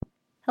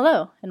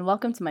Hello, and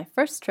welcome to my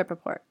first trip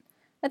report.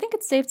 I think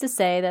it's safe to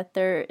say that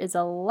there is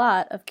a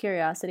lot of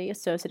curiosity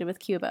associated with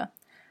Cuba.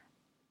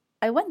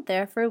 I went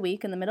there for a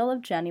week in the middle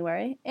of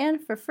January and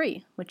for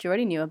free, which you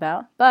already knew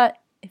about, but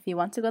if you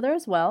want to go there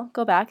as well,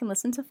 go back and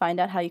listen to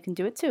find out how you can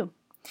do it too.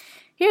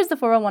 Here's the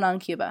 401 on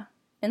Cuba.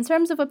 In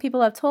terms of what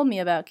people have told me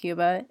about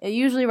Cuba, it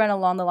usually ran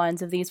along the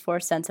lines of these four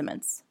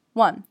sentiments.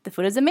 1. The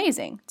food is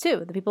amazing.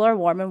 2. The people are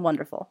warm and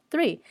wonderful.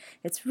 3.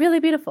 It's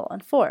really beautiful.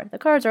 And 4. The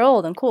cars are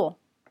old and cool.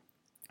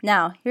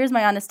 Now, here's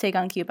my honest take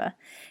on Cuba.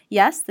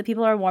 Yes, the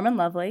people are warm and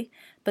lovely,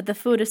 but the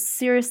food is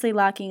seriously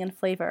lacking in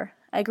flavor.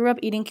 I grew up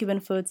eating Cuban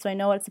food, so I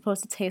know what it's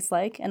supposed to taste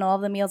like, and all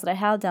of the meals that I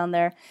had down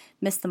there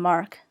missed the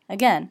mark.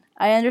 Again,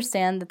 I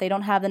understand that they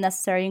don't have the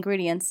necessary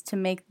ingredients to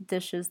make the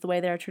dishes the way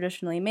they are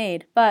traditionally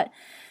made, but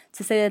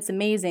to say that it's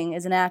amazing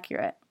is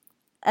inaccurate.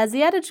 As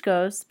the adage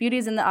goes, beauty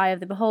is in the eye of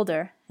the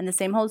beholder, and the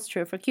same holds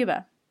true for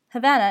Cuba.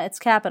 Havana, its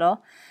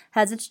capital,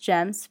 has its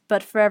gems,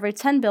 but for every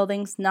 10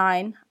 buildings,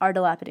 9 are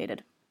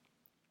dilapidated.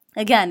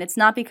 Again, it's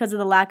not because of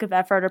the lack of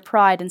effort or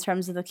pride in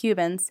terms of the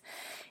Cubans.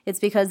 It's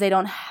because they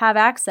don't have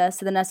access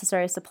to the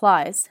necessary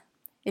supplies.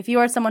 If you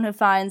are someone who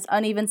finds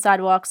uneven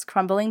sidewalks,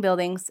 crumbling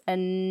buildings,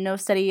 and no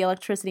steady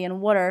electricity and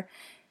water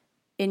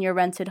in your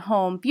rented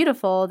home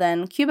beautiful,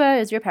 then Cuba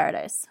is your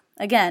paradise.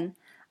 Again,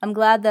 I'm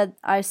glad that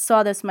I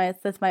saw this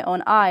with my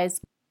own eyes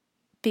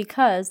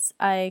because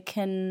I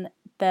can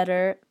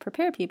better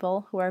prepare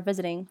people who are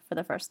visiting for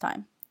the first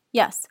time.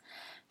 Yes,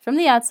 from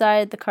the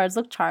outside, the cars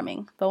look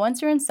charming, but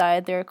once you're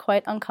inside, they're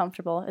quite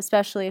uncomfortable,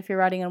 especially if you're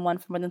riding in one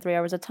for more than 3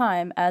 hours at a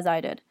time, as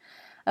I did.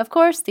 Of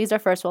course, these are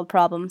first world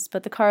problems,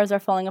 but the cars are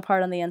falling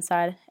apart on the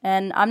inside,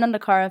 and I'm not a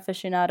car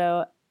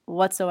aficionado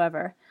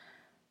whatsoever.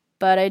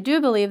 But I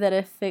do believe that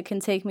if it can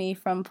take me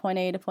from point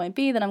A to point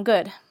B, then I'm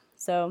good.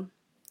 So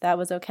that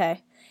was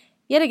okay.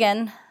 Yet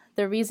again,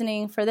 the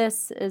reasoning for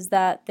this is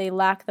that they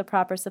lack the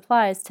proper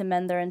supplies to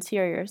mend their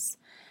interiors.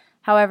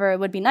 However, it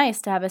would be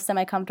nice to have a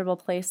semi-comfortable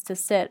place to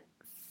sit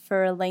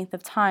for a length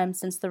of time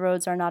since the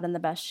roads are not in the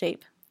best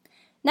shape.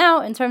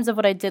 Now, in terms of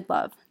what I did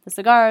love, the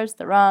cigars,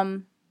 the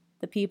rum,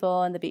 the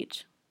people, and the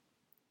beach.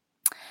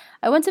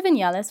 I went to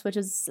Vinales, which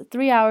is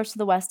 3 hours to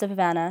the west of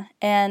Havana,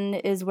 and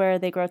is where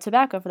they grow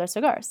tobacco for their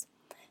cigars.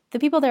 The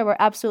people there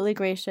were absolutely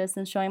gracious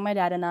in showing my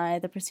dad and I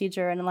the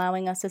procedure and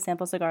allowing us to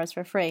sample cigars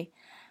for free.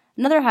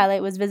 Another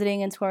highlight was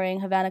visiting and touring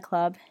Havana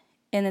Club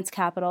in its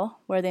capital,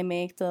 where they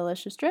make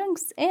delicious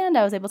drinks, and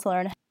I was able to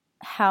learn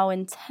how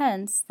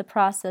intense the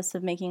process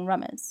of making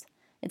rum is.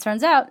 It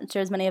turns out it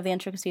shares many of the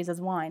intricacies as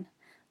wine.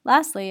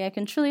 Lastly, I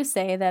can truly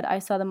say that I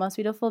saw the most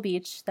beautiful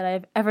beach that I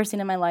have ever seen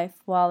in my life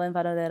while in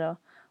Varadero,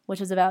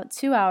 which is about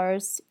 2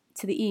 hours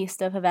to the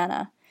east of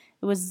Havana.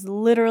 It was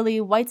literally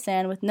white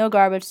sand with no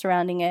garbage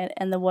surrounding it,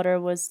 and the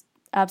water was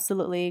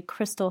absolutely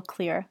crystal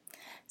clear.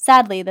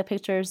 Sadly, the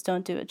pictures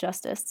don't do it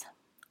justice.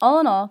 All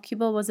in all,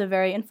 Cuba was a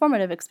very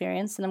informative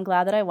experience, and I'm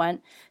glad that I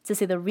went to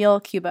see the real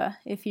Cuba.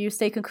 If you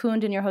stay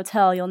cocooned in your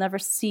hotel, you'll never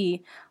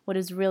see what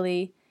is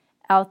really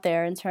out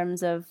there in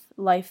terms of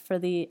life for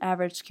the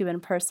average Cuban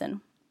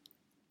person.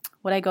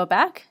 Would I go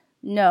back?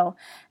 No,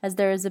 as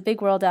there is a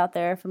big world out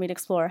there for me to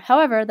explore.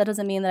 However, that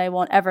doesn't mean that I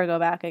won't ever go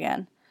back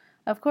again.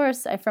 Of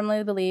course, I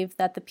firmly believe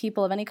that the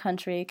people of any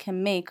country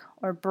can make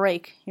or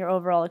break your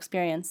overall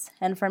experience,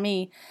 and for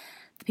me,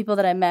 the people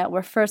that I met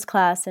were first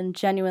class and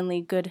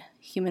genuinely good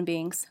human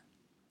beings.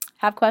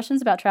 Have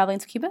questions about traveling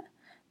to Cuba?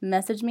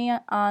 Message me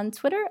on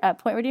Twitter at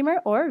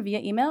PointRedeemer or via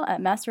email at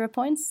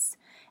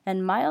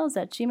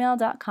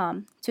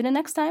masterofpointsandmiles@gmail.com. Tune in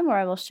next time where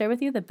I will share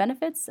with you the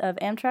benefits of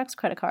Amtrak's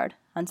credit card.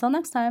 Until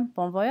next time,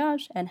 bon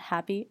voyage and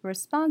happy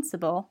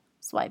responsible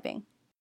swiping.